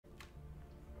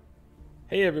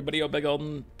Hey everybody,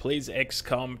 Alden plays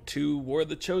XCOM 2. War of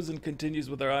the Chosen continues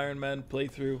with our Iron Man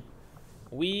playthrough.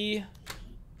 We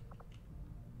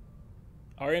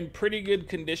are in pretty good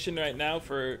condition right now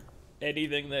for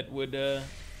anything that would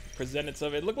present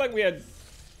itself. It looked like we had...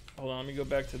 Hold on, let me go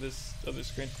back to this other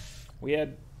screen. We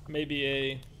had maybe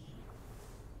a...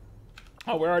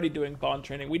 Oh, we're already doing bond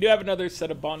training. We do have another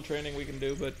set of bond training we can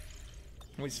do, but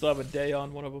we still have a day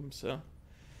on one of them, so...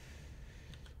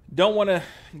 Don't want to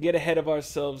get ahead of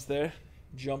ourselves there.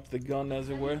 Jump the gun, as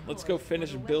it were. Let's go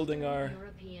finish building our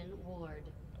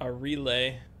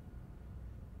relay.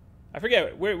 I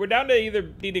forget. We're down to either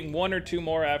needing one or two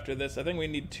more after this. I think we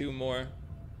need two more.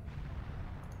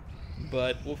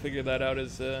 But we'll figure that out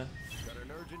as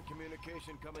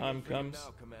time comes.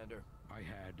 I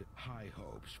had high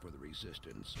hopes for the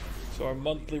resistance. So our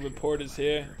monthly report is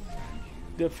here.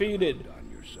 Defeated.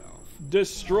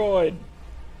 Destroyed.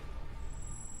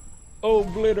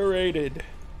 Obliterated.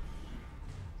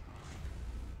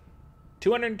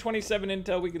 227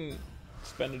 intel. We can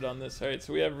spend it on this. All right,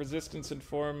 so we have resistance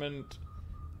informant,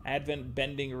 advent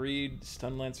bending reed,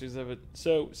 stun lancers of it.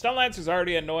 So stun lancers are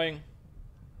already annoying.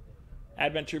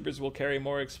 Advent troopers will carry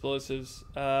more explosives.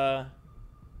 I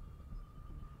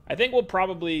think we'll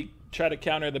probably try to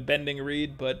counter the bending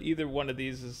reed, but either one of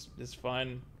these is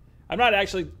fine. I'm not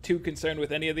actually too concerned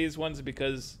with any of these ones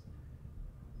because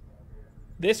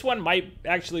this one might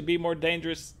actually be more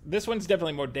dangerous. This one's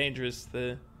definitely more dangerous,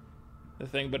 the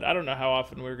thing, but I don't know how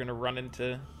often we're going to run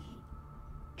into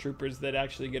troopers that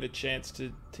actually get a chance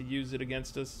to use it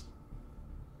against us.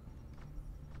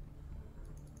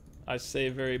 I say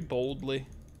very boldly.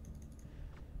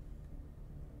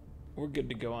 We're good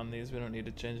to go on these. We don't need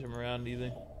to change them around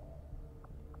either.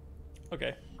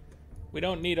 Okay. We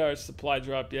don't need our supply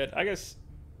drop yet. I guess...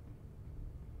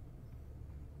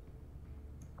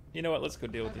 You know what? Let's go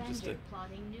deal with it.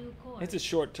 It's a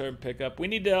short-term pickup. We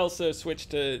need to also switch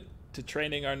to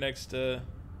training our next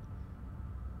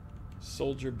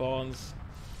soldier bonds,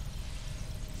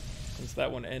 since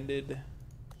that one ended.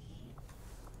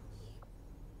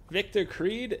 Victor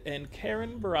Creed and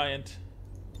Karen Bryant.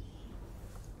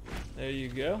 There you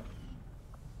go.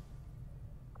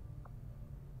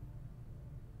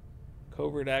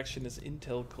 Covert action is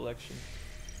intel collection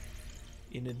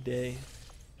in a day.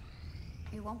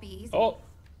 It won't be easy. Oh,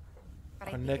 but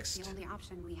I think it's the only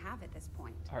option we have at this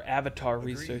point. Our avatar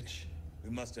Agreed. research. We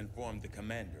must inform the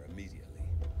commander immediately.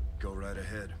 Go right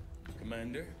ahead.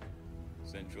 Commander,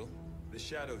 Central, the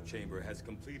Shadow Chamber has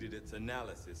completed its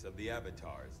analysis of the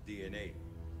avatar's DNA.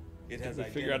 It has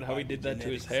figure out how he did that to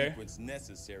his hair?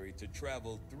 Necessary to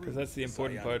travel through, because that's the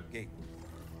important part. Gate.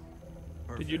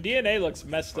 Dude, your DNA looks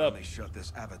messed up. They shut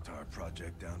this avatar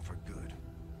project down for good.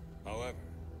 However,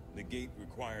 the gate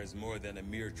requires more than a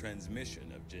mere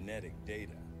transmission of genetic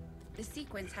data. The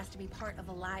sequence has to be part of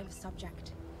a live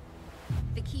subject.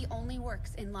 The key only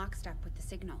works in lockstep with the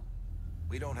signal.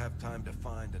 We don't have time to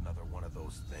find another one of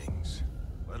those things,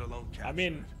 let alone capture I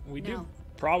mean, it. we do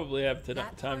probably have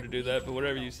time to do that, but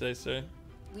whatever you say, sir.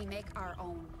 We make our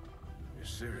own. You're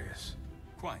serious?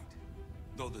 Quite.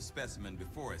 Though the specimen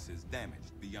before us is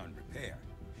damaged beyond repair,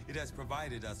 it has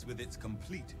provided us with its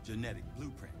complete genetic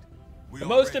blueprint. The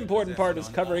most important part is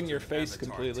covering your face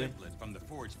completely. From the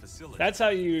forge facility. That's how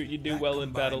you do well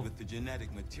in battle. With the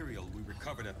genetic material we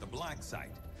recovered at the black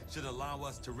site should allow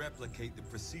us to replicate the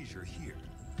procedure here.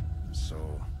 So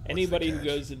anybody who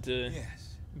goes into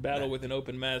battle with an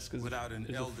open mask is without an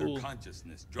a elder fool.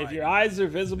 consciousness If your eyes are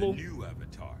visible, the new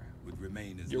avatar would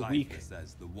remain as you're weak. lifeless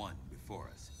as the one before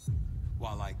us.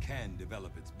 While I can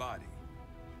develop its body,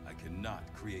 I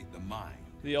cannot create the mind.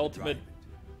 The ultimate.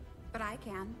 But I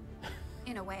can.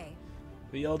 In a way.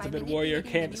 The ultimate warrior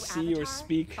can't see or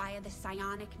speak. Via the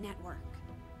psionic network.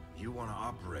 You want to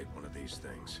operate one of these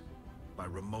things by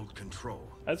remote control?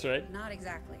 That's right. Not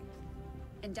exactly.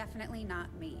 And definitely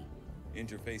not me.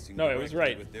 Interfacing no, it was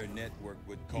right. with their network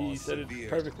would He cause said severe, it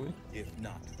perfectly. if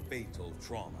not fatal,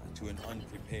 trauma to an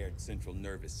unprepared central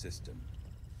nervous system.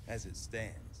 As it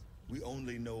stands, we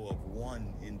only know of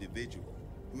one individual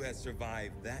who has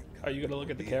survived that. Are you gonna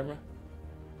look at the camera?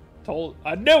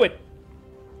 I knew it.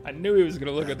 I knew he was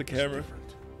gonna look at the camera.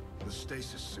 The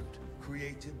stasis suit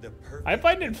created the perfect. I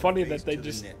find it funny that they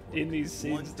just in these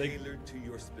scenes they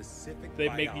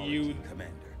make you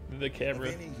the camera.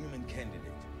 Any human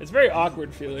candidate. It's very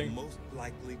awkward feeling. Most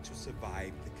likely to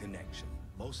survive the connection.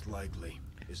 Most likely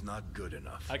is not good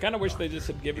enough. I kind of wish they just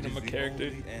had given him a character.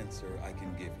 It is the only answer I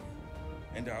can give you,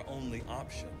 and our only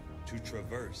option to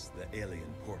traverse the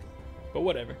alien portal. But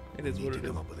whatever, it is what it is. We need to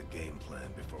come up with a game plan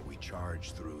before we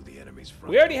charge through the enemy's front.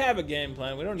 We already have a game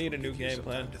plan. We don't need a new game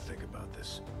plan. To think about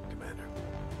this, Commander.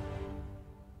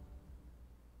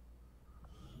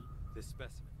 This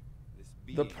specimen, this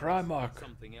being, The Primarch. is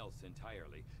something else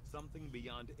entirely. Something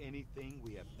beyond anything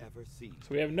we have ever seen. So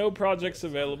we have no projects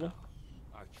available.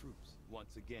 Our troops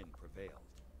once again prevailed.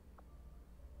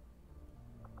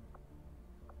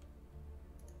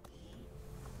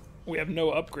 We have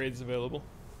no upgrades available.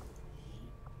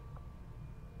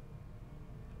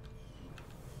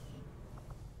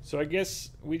 So I guess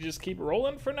we just keep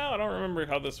rolling for now? I don't remember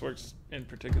how this works in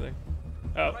particular.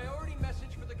 Oh. Priority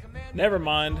message for the command. Never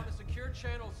mind. On a secure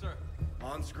channel, sir.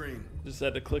 On screen. Just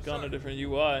had to click on a different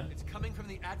UI. It's coming from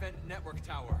the Advent network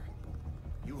tower.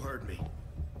 You heard me.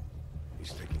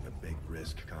 He's taking a big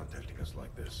risk contacting us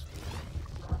like this.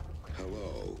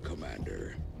 Hello,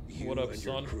 Commander. You What up, and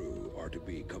son? your crew are to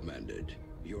be commended.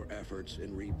 Your efforts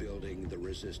in rebuilding the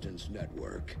Resistance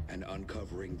Network and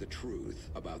uncovering the truth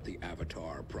about the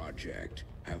Avatar Project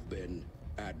have been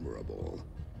admirable.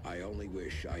 I only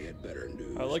wish I had better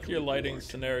news. I like to your lighting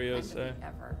report. scenarios.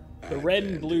 Ever. The red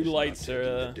and Advent blue is not lights taking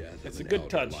are, the death it's of a an good elder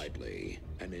touch. lightly,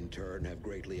 and in turn have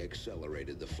greatly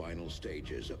accelerated the final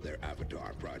stages of their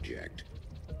Avatar Project.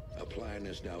 A plan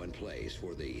is now in place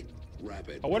for the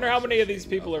rapid I wonder how many of these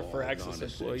processing people are of for all Axis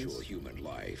non-essential employees. human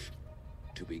life.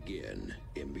 To begin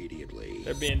immediately.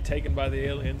 They're being taken by the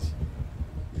aliens.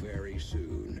 Very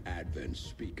soon, Advent's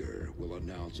speaker will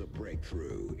announce a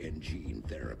breakthrough in gene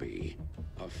therapy.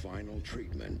 A final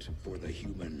treatment for the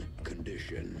human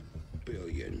condition.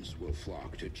 Billions will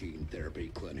flock to gene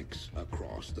therapy clinics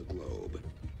across the globe.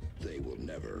 They will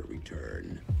never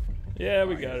return. Yeah,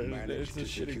 we I got have it. managed It's a to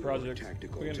shitty secure project.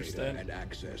 tactical We data understand. and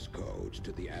access codes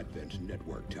to the Advent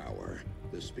network tower.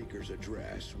 The speaker's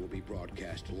address will be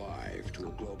broadcast live to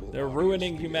a global They're audience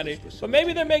ruining via humanity. this But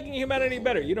maybe they're facility. making humanity The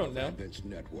better. whole You don't of know. Advent's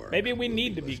network Maybe we will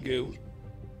need to be listening. goo.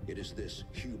 It is this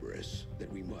hubris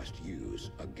that we must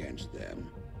use against them.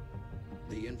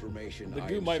 The information The I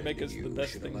goo am might make sending us the you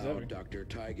best should things allow ever. Dr.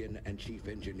 Tigan and Chief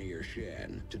Engineer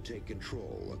Shen to take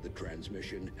control of the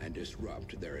transmission and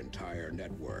disrupt their entire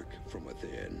network from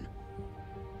within.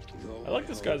 Though I like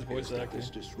this guy's hope voice is that acting. This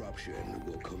disruption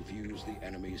will confuse the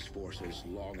enemy's forces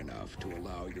long enough to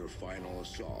allow your final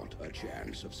assault a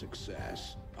chance of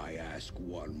success. I ask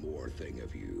one more thing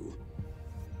of you.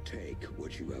 Take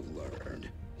what you have learned.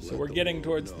 So Let we're the getting world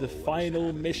towards know the what is final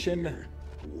happening mission. here.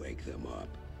 Wake them up.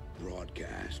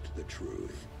 Broadcast the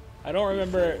truth. I don't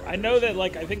remember. I know that,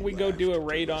 like, I think we go do a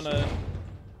raid on a...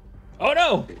 Oh,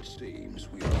 no! It seems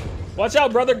we are Watch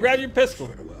out, brother. Grab your pistol.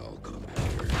 farewell,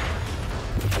 Commander.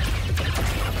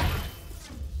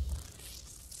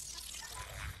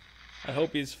 I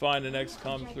hope he's fine in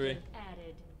XCOM 3.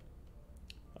 Added.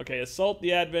 Okay, assault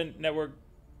the Advent network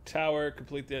tower,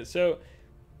 complete the... So,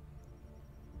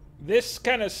 this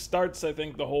kind of starts, I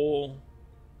think, the whole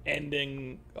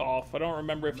ending off. I don't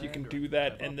remember if you can do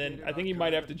that, and then I think you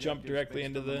might have to jump directly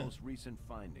into the most recent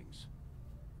findings.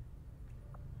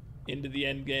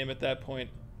 end game at that point.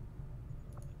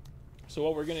 So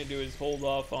what we're gonna do is hold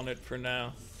off on it for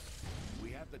now.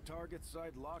 We have the target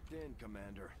site locked in,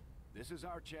 Commander. This is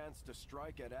our chance to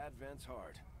strike at Advent's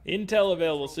heart. Intel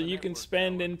available, so you can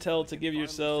spend intel to give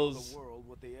yourselves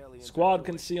squad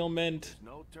concealment,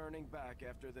 No turning back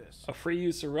after this. a free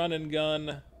use of run and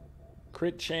gun,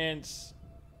 crit chance,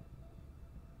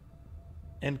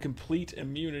 and complete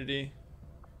immunity.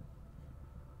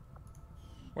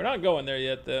 We're not going there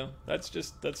yet, though.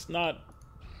 That's not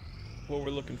what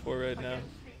we're looking for right now.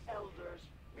 The elders,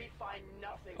 we find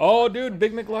nothing. Oh, dude,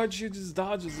 Big McLarge shoots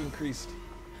dodge is increased.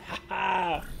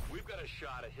 Ha We've got a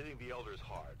shot at hitting the elders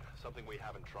hard, something we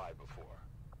haven't tried before.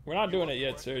 We're not doing it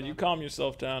yet, sir. You calm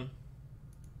yourself down.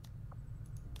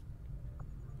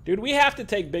 Dude, we have to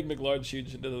take Big McLarge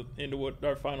shoots into what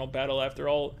our final battle. After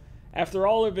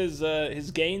all of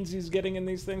his gains he's getting in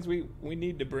these things, we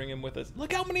need to bring him with us.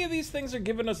 Look how many of these things are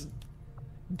giving us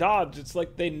dodge. It's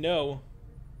like they know.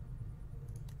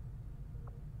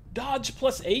 Dodge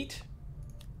 +8?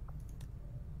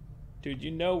 Dude,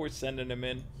 you know we're sending him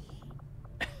in.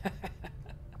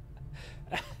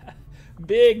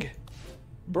 Big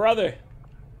brother.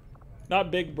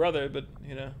 Not big brother, but,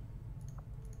 you know.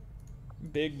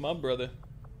 Big mum brother.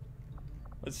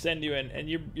 Let's send you in. And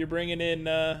you're bringing in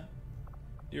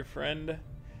your friend.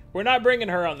 We're not bringing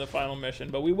her on the final mission,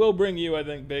 but we will bring you, I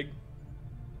think, Big.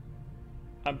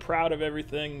 I'm proud of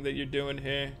everything that you're doing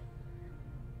here.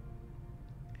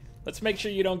 Let's make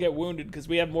sure you don't get wounded, because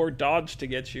we have more dodge to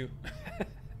get you.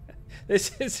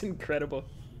 This is incredible.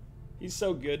 He's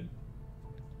so good.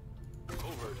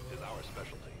 Covert is our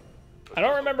specialty. I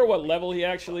don't remember what level he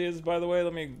actually is, by the way.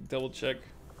 Let me double check.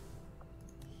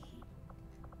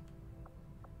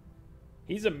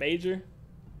 He's a major.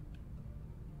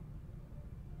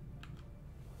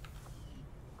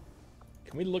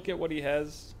 Can we look at what he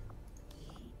has?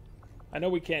 I know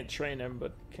we can't train him,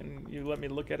 but can you let me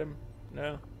look at him?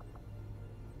 No.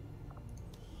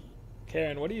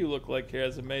 Karen, what do you look like here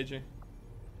as a major?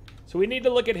 So we need to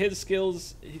look at his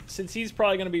skills, since he's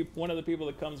probably going to be one of the people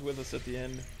that comes with us at the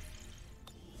end.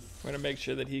 We're going to make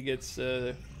sure that he gets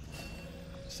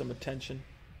some attention.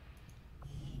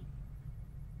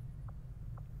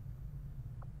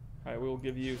 Alright, we will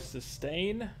give you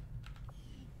sustain.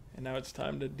 And now it's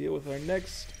time to deal with our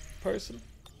next person.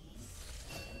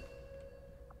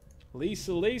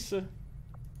 Lisa.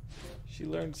 She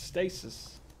learned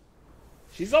stasis.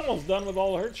 She's almost done with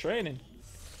all her training.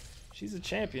 She's a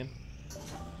champion.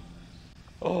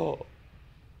 Oh,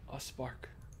 a spark.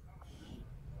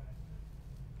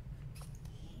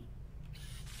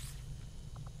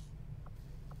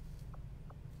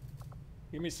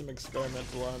 Give me some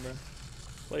experimental armor.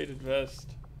 Plated vest.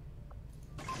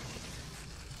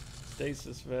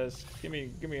 Stasis vest. Give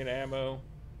me an ammo.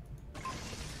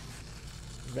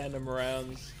 Venom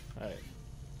rounds. Alright.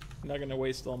 I'm not gonna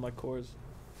waste all my cores.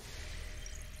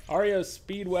 Ario's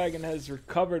Speedwagon has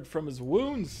recovered from his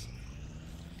wounds.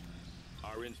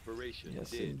 Our inspiration Yes,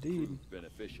 did indeed. prove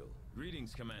beneficial.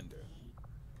 Greetings, Commander.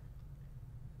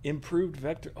 Improved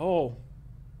vector. Oh,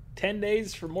 10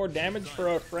 days for more damage for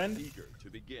our friend. Eager to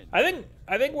begin. I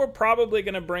think we're probably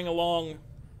gonna bring along.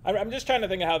 I'm just trying to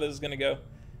think of how this is gonna go.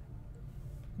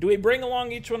 Do we bring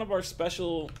along each one of our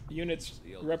special units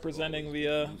representing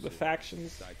the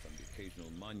factions? Aside from the occasional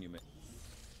monument.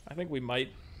 I think we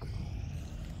might.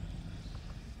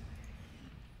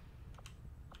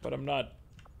 But I'm not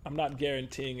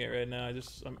guaranteeing it right now.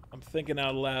 I'm thinking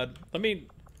out loud.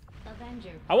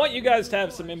 I want you guys to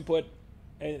have some input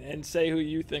and say who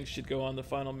you think should go on the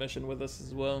final mission with us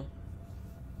as well.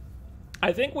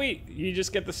 I think you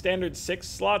just get the standard 6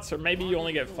 slots, or maybe you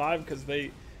only get 5 because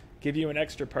they give you an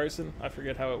extra person. I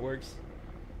forget how it works.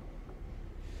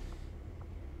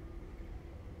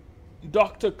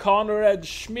 Dr. Conrad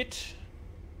Schmidt.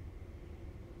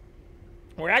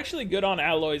 We're actually good on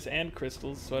alloys and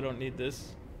crystals, so I don't need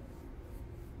this.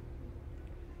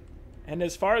 And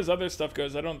as far as other stuff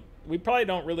goes, we probably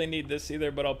don't really need this either,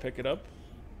 but I'll pick it up.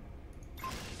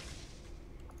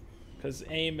 Because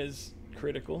aim is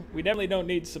critical. We definitely don't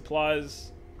need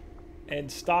supplies,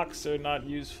 and stocks are not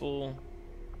useful.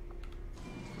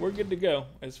 We're good to go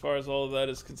as far as all of that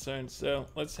is concerned. So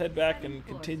let's head back and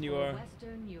continue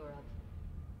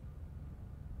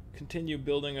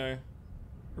building our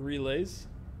relays.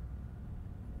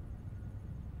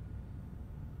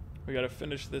 We gotta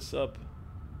finish this up.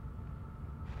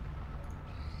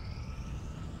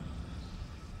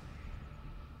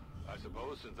 I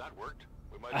suppose since that worked,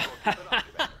 we might as well keep it up,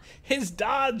 Commander. His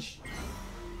dodge!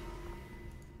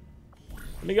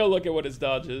 Let me go look at what his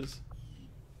dodge is.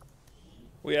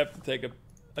 We have to take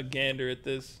a gander at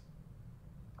this.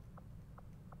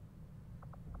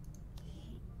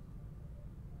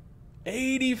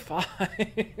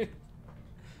 $85.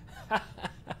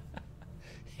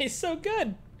 He's so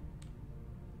good.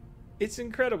 It's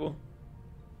incredible.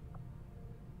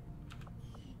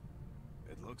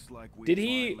 It looks like we Did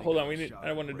he? finally Hold got on. a shot I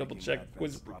at want to double breaking check.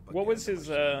 Advent's What was propaganda his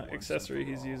machine once and accessory for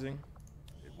he's all. using?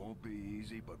 It won't be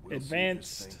easy, but we'll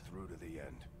Advanced. see this thing through to the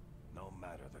end, no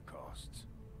matter the costs.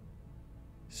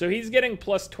 So he's getting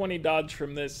plus 20 dodge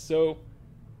from this. So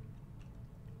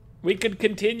we could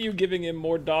continue giving him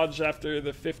more dodge after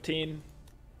the 15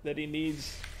 that he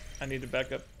needs. I need to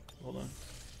back up. Hold on.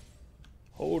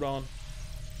 Hold on.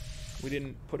 We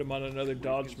didn't put him on another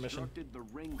dodge mission. We constructed the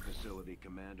ring facility,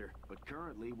 Commander, but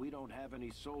currently we don't have any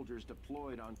soldiers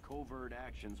deployed on covert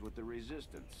actions with the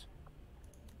Resistance.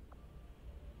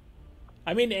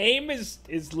 I mean, aim is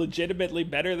legitimately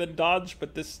better than dodge,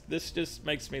 but this just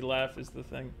makes me laugh is the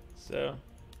thing. So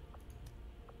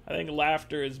I think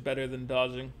laughter is better than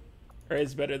dodging, or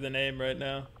is better than aim right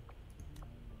now.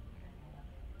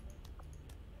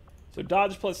 So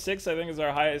dodge plus 6 I think is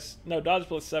our highest. No, dodge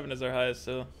plus 7 is our highest.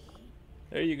 So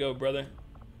there you go, brother.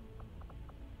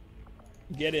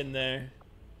 Get in there.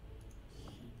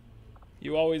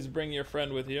 You always bring your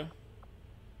friend with you.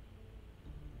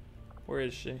 Where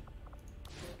is she?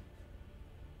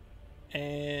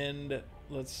 And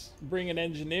let's bring an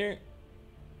engineer.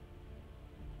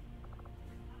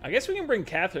 I guess we can bring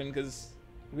Catherine because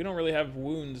we don't really have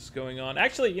wounds going on.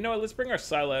 Actually, you know what? Let's bring our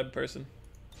Scilab person.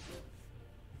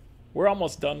 We're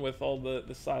almost done with all the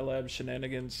Scilab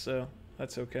shenanigans, so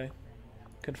that's okay.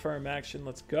 Confirm action.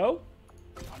 Let's go.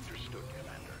 Understood,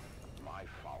 Commander. My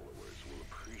followers will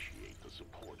appreciate the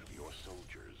support of your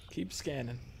soldiers. Keep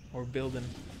scanning or building.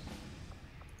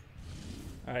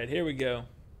 All right, here we go.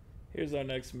 Here's our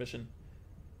next mission.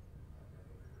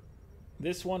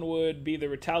 This one would be the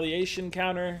retaliation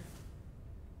counter.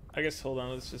 I guess, hold on,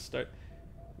 let's just start.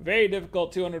 Very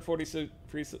difficult,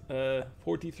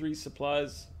 243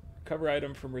 supplies. Cover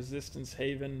item from Resistance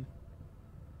Haven.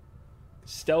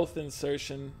 Stealth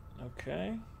insertion.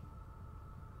 Okay.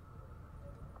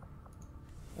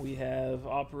 We have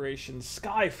Operation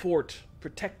Sky Fort.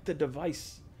 Protect the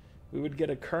device. We would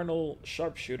get a Colonel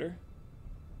Sharpshooter.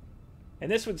 And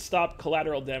this would stop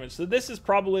collateral damage. So this is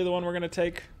probably the one we're going to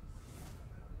take.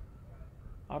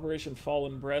 Operation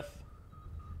Fallen Breath.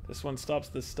 This one stops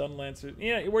the stun lancer.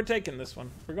 Yeah, we're taking this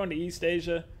one. We're going to East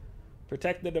Asia.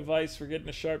 Protect the device. We're getting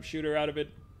a sharpshooter out of it.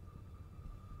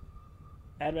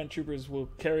 Advent troopers will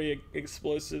carry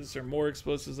explosives or more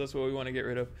explosives. That's what we want to get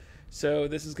rid of. So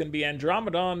this is going to be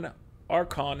Andromedon,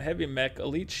 Archon, Heavy Mech,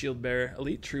 Elite Shield Bearer,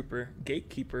 Elite Trooper,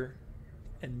 Gatekeeper,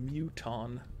 and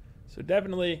Muton. So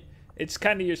definitely, it's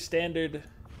kind of your standard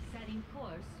Setting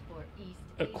course for East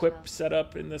equip Asia.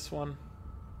 setup in this one.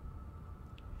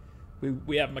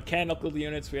 We have mechanical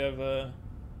units. We have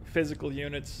physical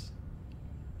units.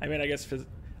 I mean, I guess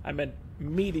I meant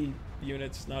meaty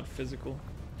units, not physical.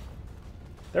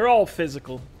 They're all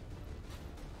physical.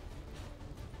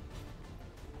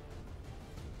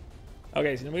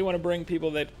 Okay, so then we want to bring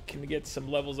people that can get some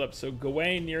levels up. So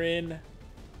Gawain, you're in.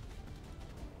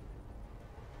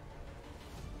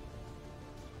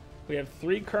 We have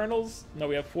 3 colonels. No,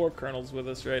 we have 4 colonels with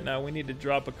us right now. We need to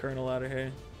drop a colonel out of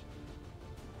here.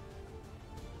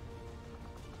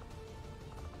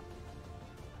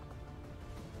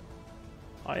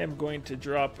 I am going to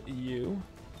drop you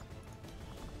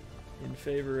in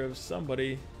favor of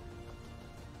somebody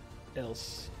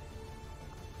else.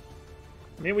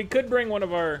 I mean, we could bring one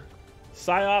of our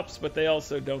psyops, but they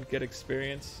also don't get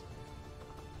experience.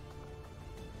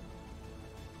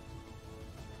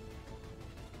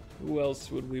 Who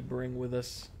else would we bring with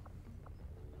us?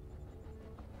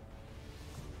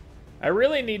 I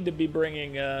really need to be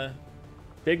bringing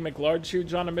Big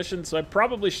McLarge on a mission, so I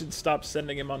probably should stop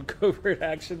sending him on covert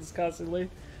actions constantly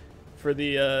for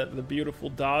the beautiful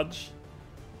dodge.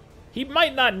 He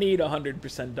might not need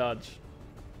 100% dodge,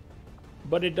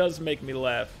 but it does make me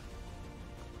laugh.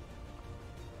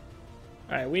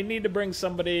 Alright, we need to bring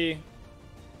somebody...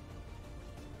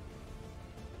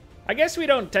 I guess we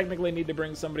don't technically need to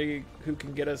bring somebody who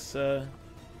can get us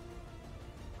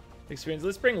experience.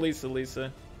 Let's bring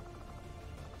Lisa.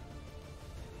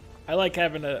 I like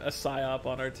having a psyop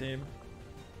on our team.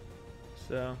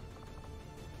 So,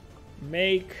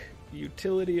 make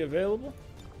utility available.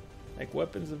 Make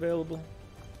weapons available.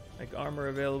 Make armor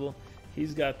available.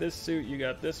 He's got this suit. You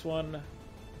got this one.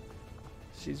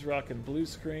 She's rocking blue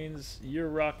screens. You're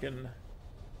rocking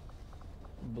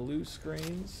blue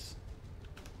screens.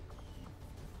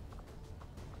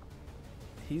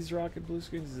 He's rocking blue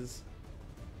screens.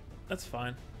 That's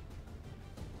fine.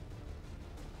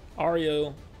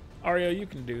 Ario, you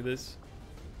can do this.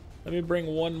 Let me bring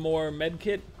one more med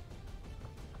kit.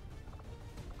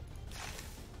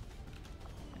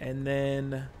 And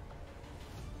then,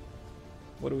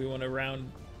 what do we want to round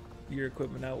your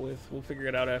equipment out with? We'll figure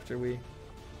it out after we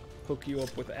hook you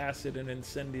up with acid and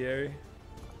incendiary.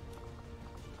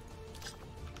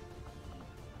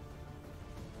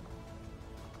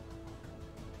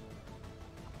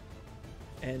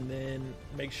 And then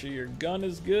make sure your gun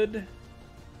is good.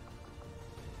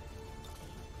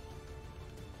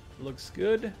 Looks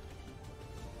good.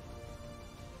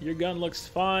 Your gun looks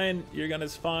fine. Your gun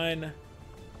is fine.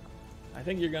 I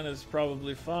think your gun is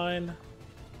probably fine.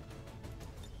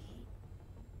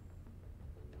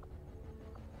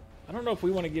 I don't know if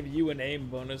we want to give you an aim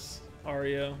bonus,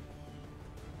 Ario.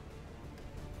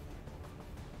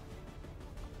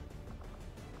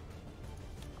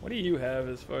 What do you have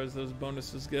as far as those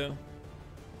bonuses go?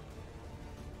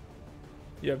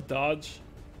 You have dodge.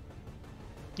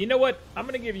 You know what? I'm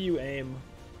going to give you aim.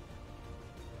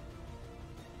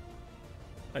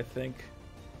 I think.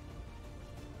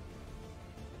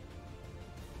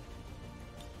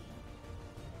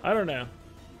 I don't know.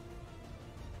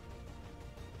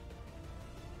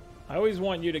 I always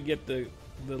want you to get the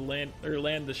land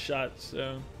the shot,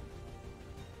 so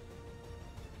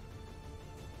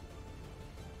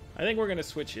I think we're gonna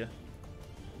switch you.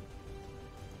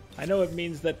 I know it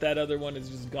means that other one is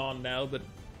just gone now, but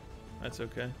that's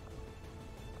okay.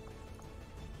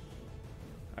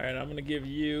 Alright, I'm gonna give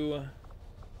you...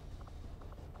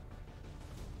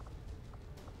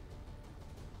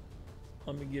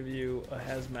 Let me give you a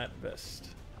hazmat vest.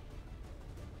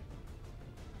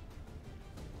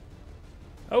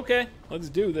 Okay, let's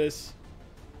do this.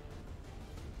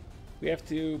 We have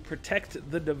to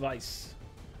protect the device.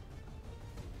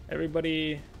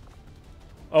 Everybody...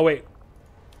 Oh, wait.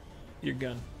 your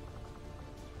gun.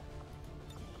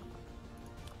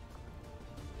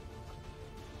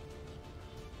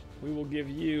 We will give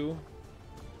you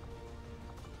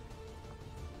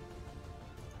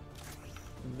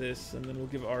this, and then we'll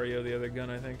give Ario the other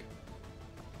gun, I think.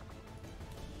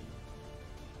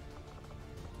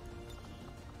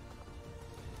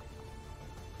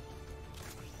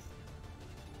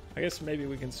 I guess maybe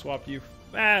we can swap you.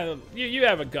 You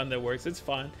have a gun that works. It's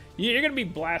fine. You're gonna be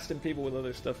blasting people with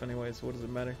other stuff anyway, so what does it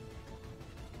matter?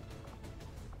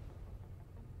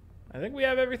 I think we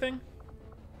have everything.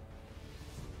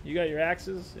 You got your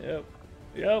axes? Yep.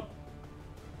 Yep.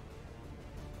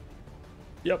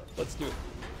 Yep, let's do it.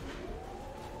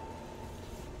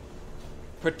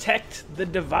 Protect the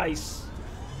device.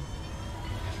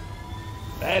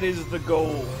 That is the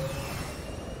goal.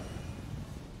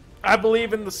 I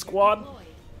believe in the squad.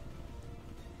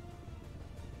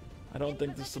 I don't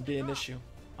think this will be an issue.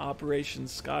 Operation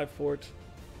Skyfort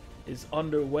is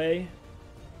underway.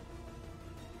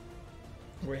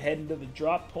 We're heading to the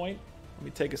drop point. Let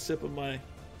me take a sip of my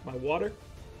water.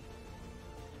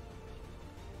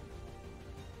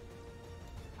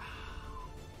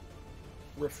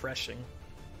 Refreshing.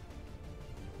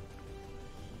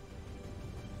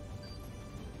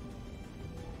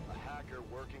 A hacker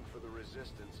working for the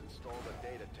Resistance installed a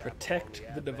data tap Protect along the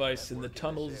Advent device in the network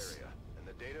tunnels. this area, and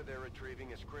the data they're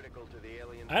retrieving is critical to the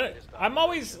alien. I'm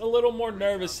always a little more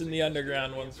nervous in the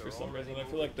underground ones for some reason. I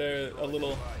feel like they're a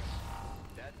little...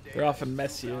 They're often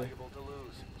messier.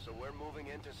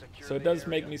 So it does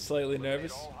make me slightly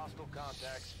nervous.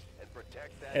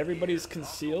 Everybody's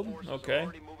concealed, okay.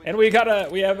 And we have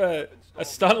a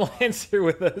stun lancer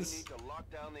with us.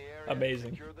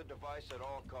 Amazing.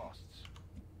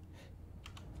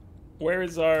 Where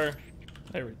is our...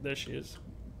 There she is.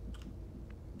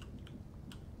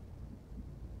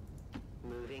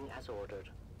 Moving as ordered.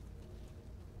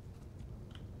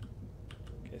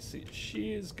 Okay, see,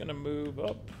 she is gonna move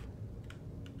up.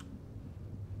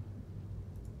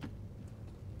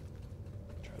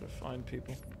 Try to find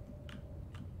people.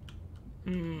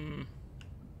 I'm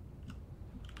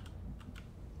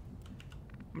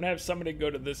gonna have somebody go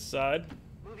to this side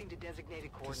Moving to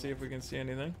designated to see if we can see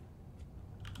anything.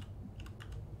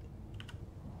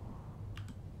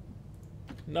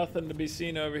 Nothing to be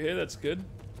seen over here, that's good.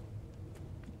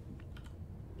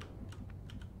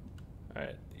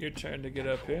 Alright, your turn to get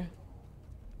up here.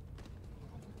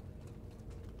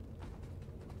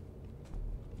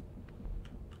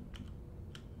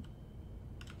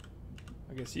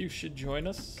 I guess you should join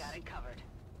us. Got it covered.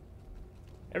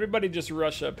 Everybody just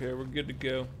rush up here, we're good to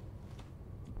go.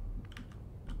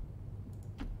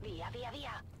 Via, via,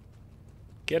 via.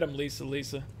 Get him,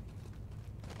 Lisa.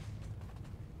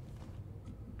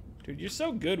 Dude, you're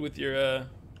so good with your,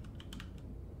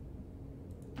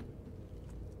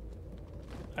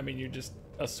 I mean, you're just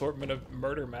assortment of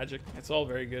murder magic. It's all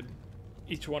very good.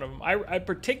 Each one of them. I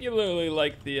particularly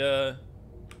like the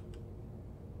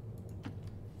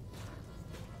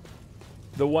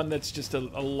one that's just a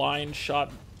line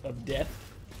shot of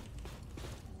death.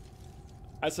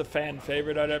 That's a fan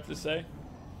favorite, I'd have to say.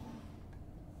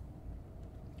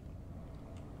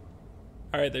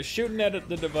 Alright, they're shooting at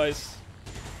the device.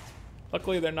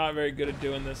 Luckily, they're not very good at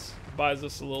doing this. It buys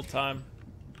us a little time.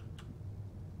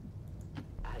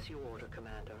 As you order,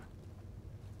 Commander.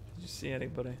 Did you see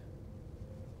anybody?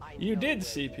 You did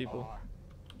see people.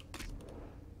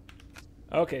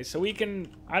 Okay, so we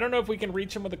can... I don't know if we can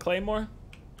reach him with a claymore.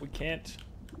 We can't.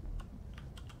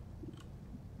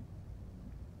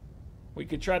 We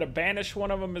could try to banish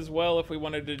one of them as well if we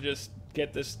wanted to just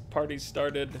get this party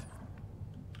started.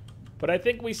 But I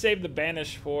think we saved the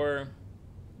banish for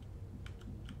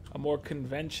a more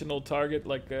conventional target,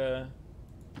 like a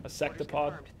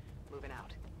sectopod. Moving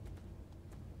out.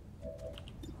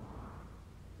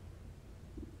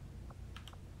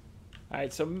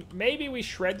 Alright, so maybe we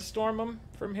shred storm them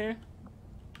from here.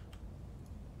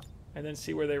 And then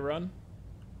see where they run.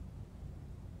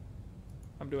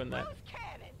 I'm doing that.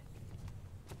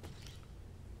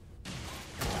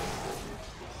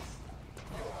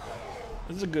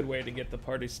 This is a good way to get the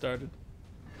party started.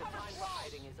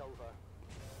 Riding is over.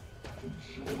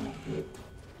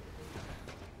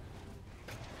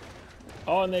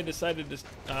 Oh, and they decided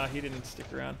to... he didn't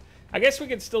stick around. I guess we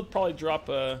could still probably drop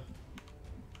a...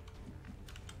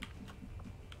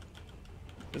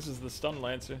 This is the stun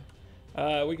lancer.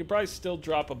 We could probably still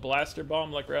drop a blaster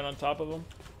bomb like right on top of them.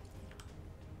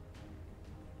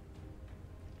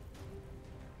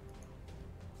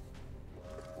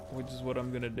 Which is what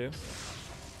I'm gonna do.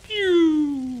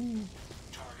 Pew!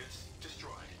 Targets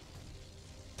destroyed.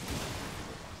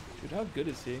 Dude, how good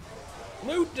is he?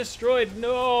 Loot destroyed.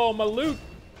 No, my loot.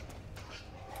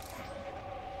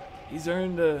 He's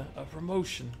earned a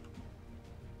promotion.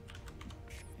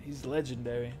 He's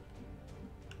legendary.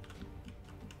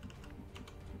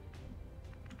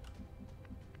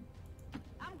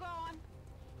 I'm gone.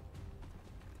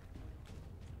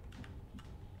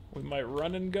 We might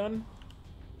run and gun.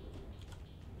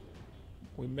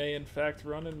 We may, in fact,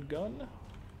 run and gun.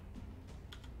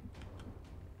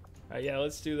 Alright, yeah,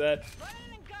 let's do that. Running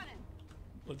and gunning.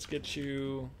 Let's get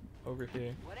you over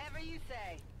here. Whatever you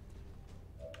say.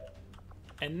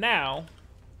 And now,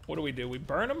 what do? We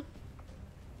burn him?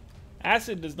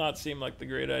 Acid does not seem like the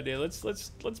great idea. Let's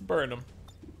burn him.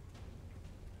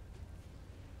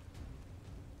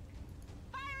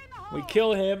 Fire in the hole. We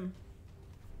kill him.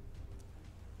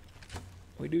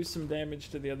 We do some damage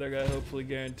to the other guy, hopefully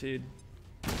guaranteed.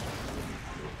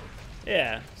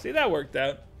 Yeah, see, that worked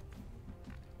out.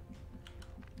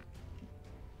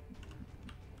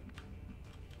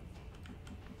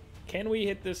 Can we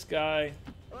hit this guy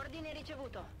Ordine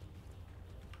ricevuto.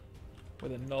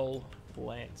 with a null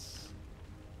lance?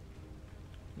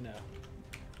 No.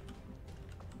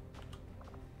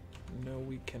 No,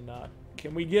 we cannot.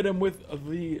 Can we get him with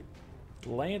the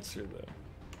Lancer, though?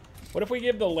 What if we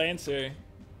give the Lancer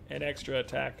an extra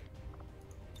attack?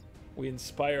 We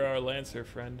inspire our Lancer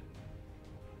friend.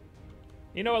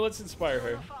 You know what? Let's inspire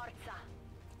her. Forza.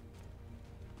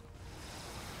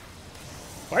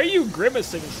 Why are you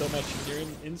grimacing so much in your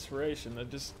inspiration? That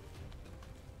just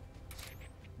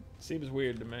seems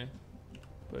weird to me.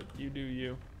 But you do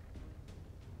you.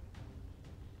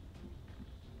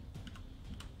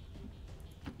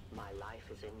 My life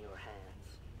is in your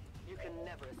hands. You can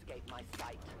never escape my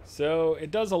sight. So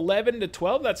it does 11 to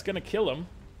 12. That's gonna kill him.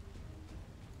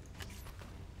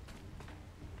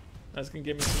 That's gonna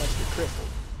give me some extra cripple.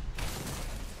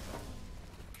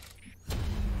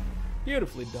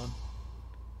 Beautifully done.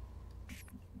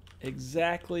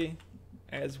 Exactly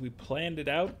as we planned it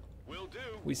out. Will do.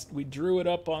 We drew it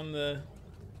up on the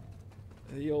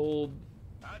old.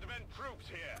 Advent troops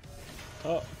here.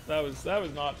 Oh, that was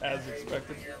not as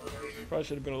expected. Probably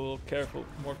should have been a little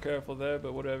more careful there,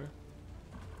 but whatever.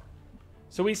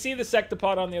 So we see the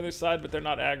Sectopod on the other side, but they're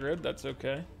not aggroed. That's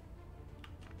okay.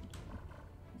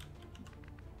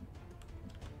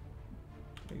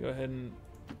 We go ahead and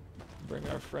bring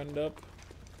our friend up.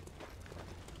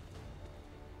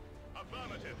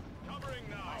 Affirmative. Covering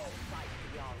now. Sight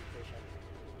beyond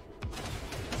vision.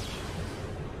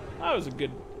 That was a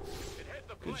good It hit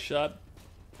the good plate. shot.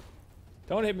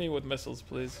 Don't hit me with missiles,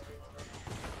 please.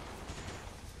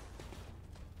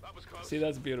 That was close. See,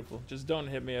 that's beautiful. Just don't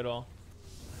hit me at all.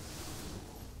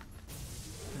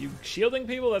 You shielding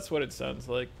people? That's what it sounds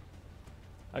like.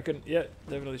 I couldn't. Yeah,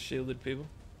 definitely shielded people.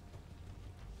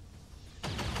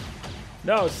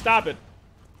 No, stop it.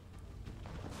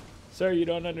 Sir, you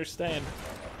don't understand.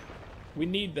 We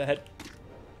need that.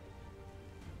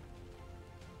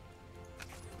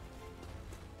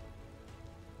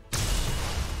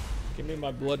 Give me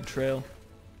my blood trail.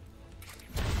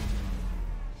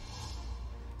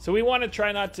 So we want to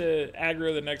try not to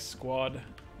aggro the next squad.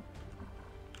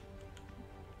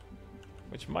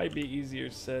 Which might be easier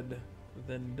said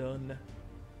than done.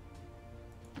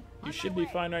 You should be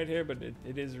fine right here, but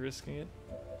it is risking it.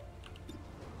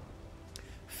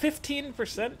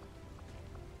 15%?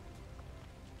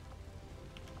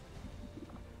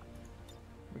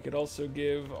 We could also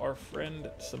give our friend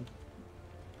some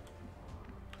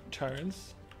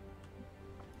turns.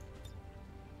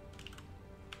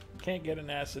 Can't get an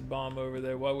acid bomb over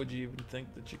there. Why would you even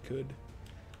think that you could?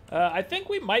 I think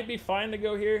we might be fine to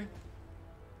go here.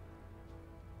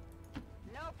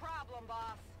 No problem,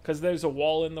 boss. Because there's a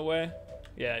wall in the way.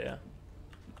 Yeah.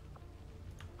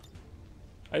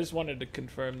 I just wanted to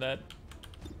confirm that.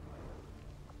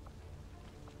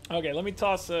 Okay, let me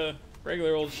toss a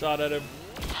regular old shot at him.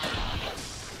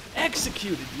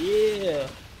 Executed, yeah!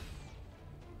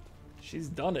 She's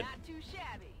done it. Not too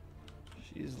shabby.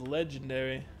 She's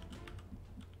legendary.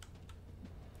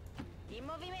 In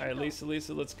movimiento. Alright,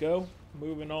 Lisa, let's go.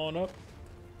 Moving on up.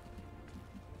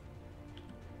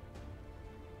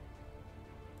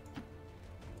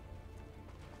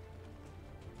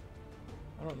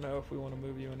 I don't know if we want to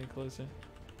move you any closer.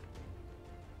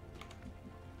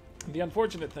 The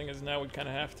unfortunate thing is now we kind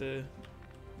of have to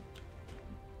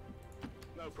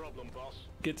No problem, boss.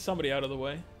 get somebody out of the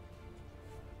way.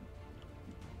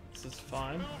 This is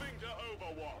fine. Moving to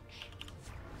Overwatch.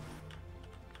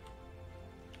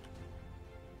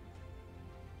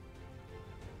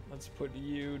 Let's put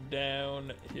you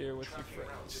down here with your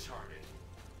friends.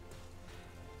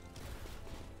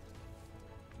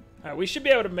 Alright, we should be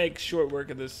able to make short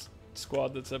work of this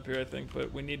squad that's up here, I think,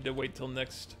 but we need to wait till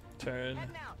next turn.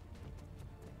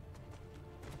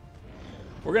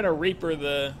 We're gonna Reaper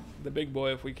the big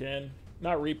boy if we can.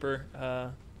 Not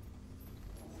Reaper,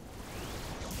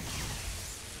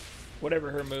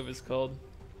 whatever her move is called.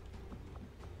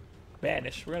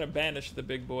 Banish. We're gonna banish the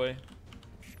big boy.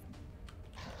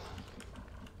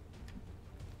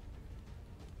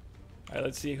 Alright,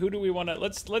 let's see. Who do we wanna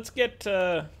let's get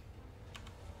let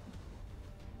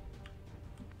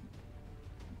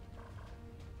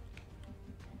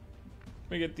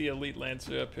me get the Elite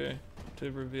Lancer up here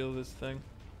to reveal this thing.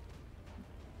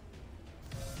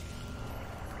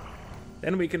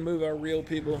 Then we can move our real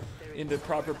people into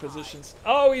proper positions.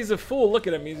 Oh, he's a fool. Look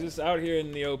at him. He's just out here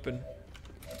in the open.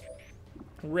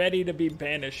 Ready to be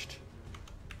banished.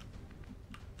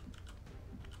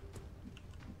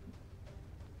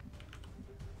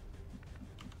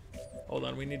 Hold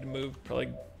on, we need to move probably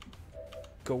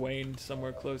Gawain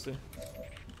somewhere closer.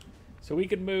 So we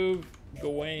could move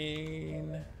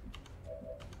Gawain.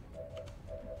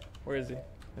 Where is he?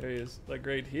 There he is. Like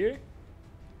right here?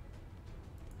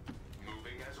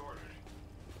 Moving as ordered.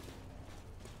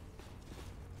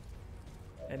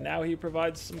 And now he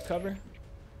provides some cover.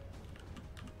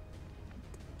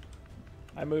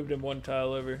 I moved him one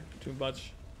tile over too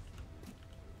much.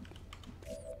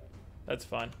 That's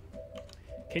fine.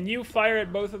 Can you fire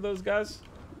at both of those guys?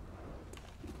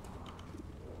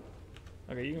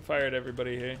 Okay, you can fire at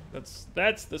everybody here.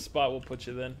 That's the spot we'll put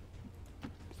you then.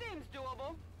 Seems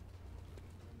doable.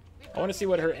 I want to see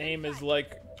what her aim is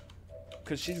like,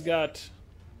 cause she's got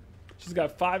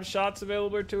 5 shots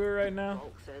available to her right now.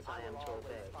 Hulk says I am to obey.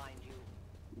 Find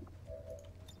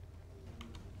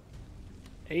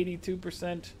you.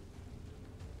 82%.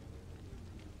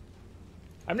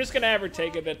 I'm just gonna have her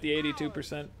take it at the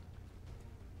 82%.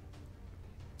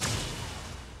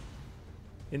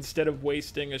 Instead of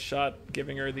wasting a shot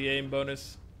giving her the aim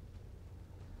bonus.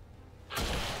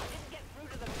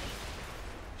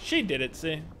 She did it,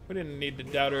 see? We didn't need to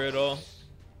doubt her at all.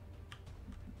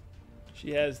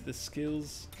 She has the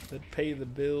skills that pay the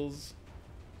bills.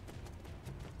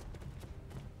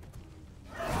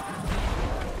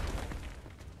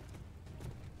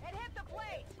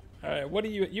 Alright, what do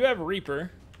you have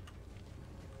Reaper.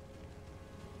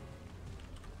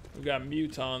 We've got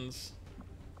Mutons.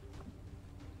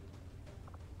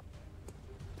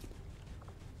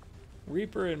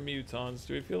 Reaper and Mutons.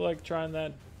 Do we feel like trying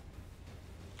that?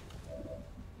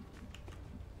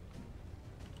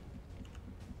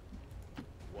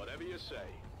 Whatever you say.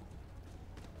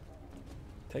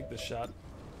 Take the shot.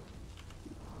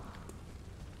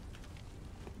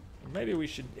 Maybe we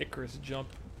should Icarus jump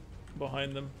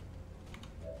behind them.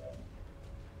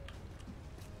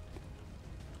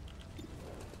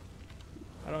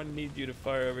 I don't need you to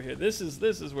fire over here. This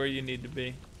is where you need to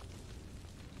be.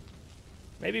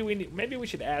 Maybe we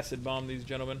should acid bomb these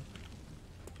gentlemen.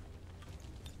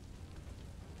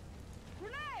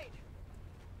 Grenade!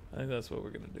 I think that's what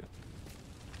we're gonna do.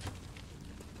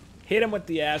 Hit him with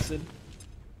the acid.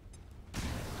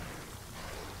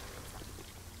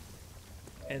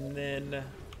 And then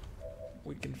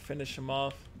we can finish him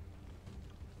off.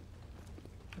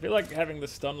 I feel like having the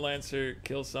stun lancer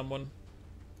kill someone.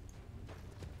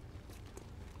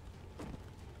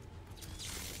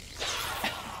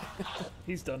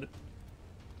 He's done it.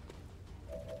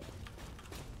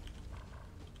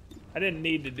 I didn't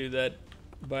need to do that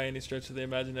by any stretch of the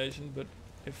imagination, but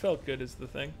it felt good is the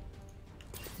thing.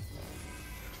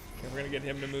 Okay, we're gonna get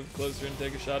him to move closer and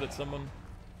take a shot at someone.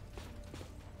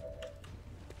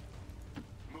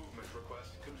 Movement request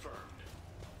confirmed.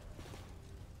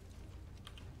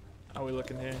 How are we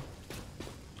looking here?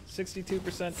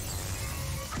 62%.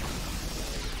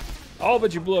 Oh,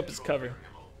 but you blew up his cover.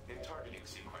 In targeting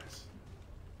sequence.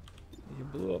 You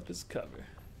blew up his cover.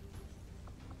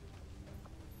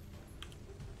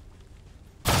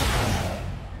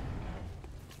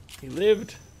 He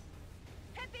lived.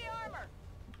 Hit the armor!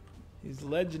 He's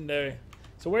legendary.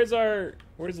 So where's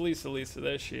Lisa? Lisa,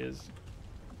 there she is.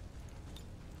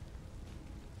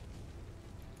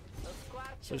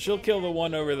 So she'll kill the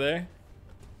one over there.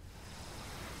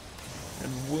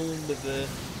 And wound the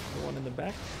one in the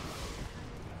back.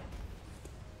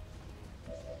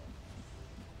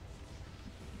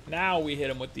 Now we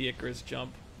hit him with the Icarus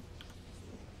jump.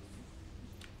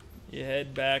 You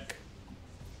head back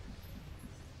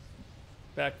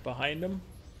behind him.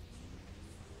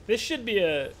 This should be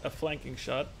a flanking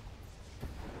shot.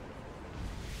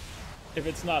 If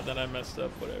it's not, then I messed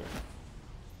up, whatever.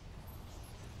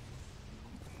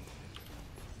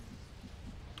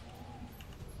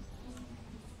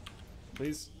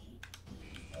 Please.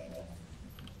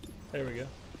 There we go.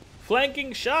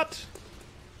 Flanking shot.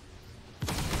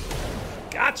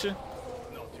 Gotcha.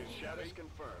 Status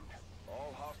confirmed.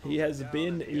 All hostiles He has are down been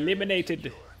and the area is eliminated.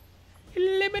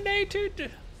 secure.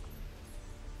 Eliminated.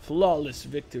 Flawless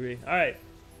victory. All right.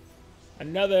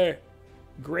 Another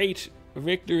great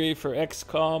victory for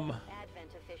XCOM. Advent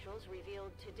officials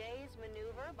revealed today's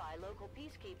maneuver by local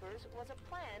peacekeepers was a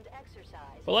planned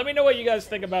exercise. Well, let me know what you guys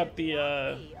think about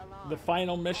the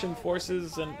final mission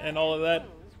forces and all of that.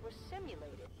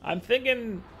 I'm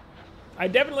thinking I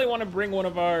definitely want to bring one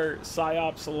of our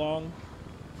psyops along.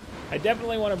 I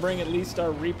definitely want to bring at least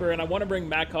our Reaper, and I want to bring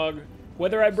Macog.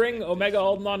 Whether I bring Omega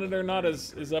Alden on it or not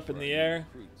is up in the air.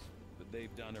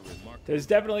 There's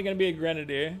definitely going to be a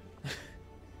Grenadier.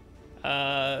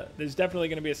 There's definitely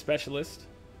going to be a Specialist.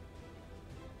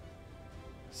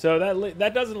 So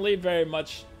that doesn't leave very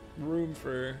much room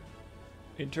for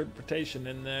interpretation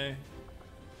in there.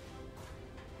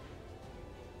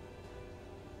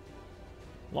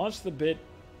 Launch the bit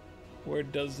where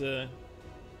it does an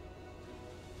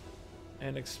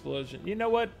explosion. You know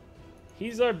what?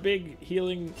 He's our big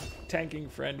healing, tanking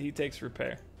friend. He takes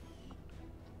repair.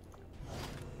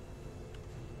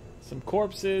 Some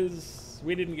corpses.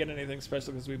 We didn't get anything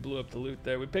special because we blew up the loot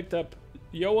there. We picked up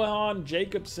Johan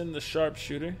Jacobson, the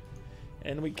sharpshooter,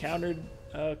 and we countered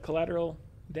collateral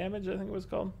damage, I think it was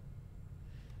called.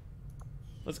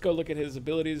 Let's go look at his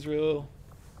abilities real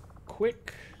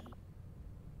quick.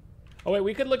 Oh wait,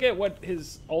 we could look at what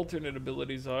his alternate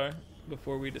abilities are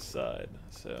before we decide.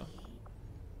 So,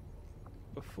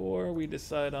 before we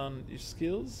decide on your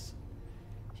skills,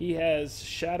 he has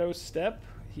Shadow Step,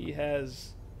 he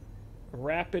has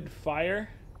Rapid Fire,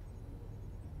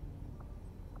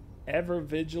 Ever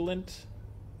Vigilant,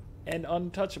 and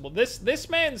Untouchable. This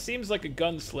man seems like a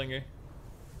gunslinger.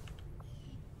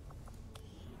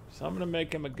 So I'm gonna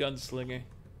make him a gunslinger.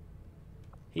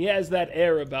 He has that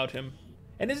air about him.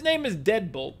 And his name is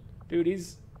Deadbolt. Dude,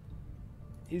 he's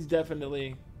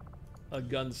definitely a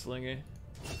gunslinger.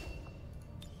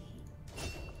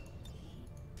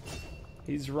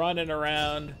 He's running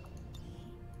around,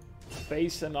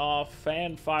 facing off,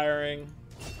 fan firing.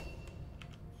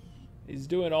 He's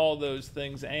doing all those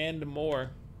things and more.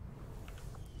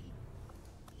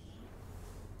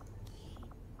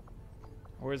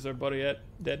 Where's our buddy at?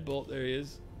 Deadbolt, there he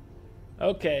is.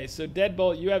 Okay, so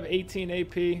Deadbolt, you have 18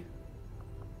 AP.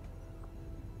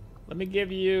 Let me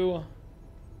give you...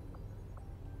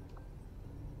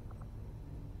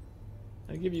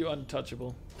 I'll give you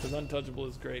Untouchable, because Untouchable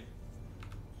is great.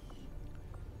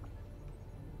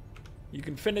 You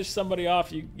can finish somebody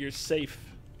off, you're safe.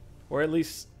 Or at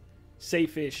least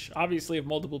safe-ish. Obviously, if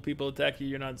multiple people attack you,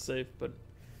 you're not safe, but...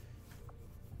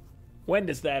 When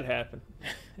does that happen?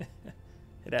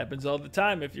 It happens all the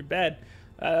time if you're bad.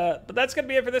 But that's going to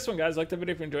be it for this one, guys. Like the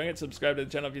video if you're enjoying it. Subscribe to the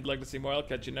channel if you'd like to see more. I'll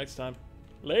catch you next time.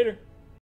 Later.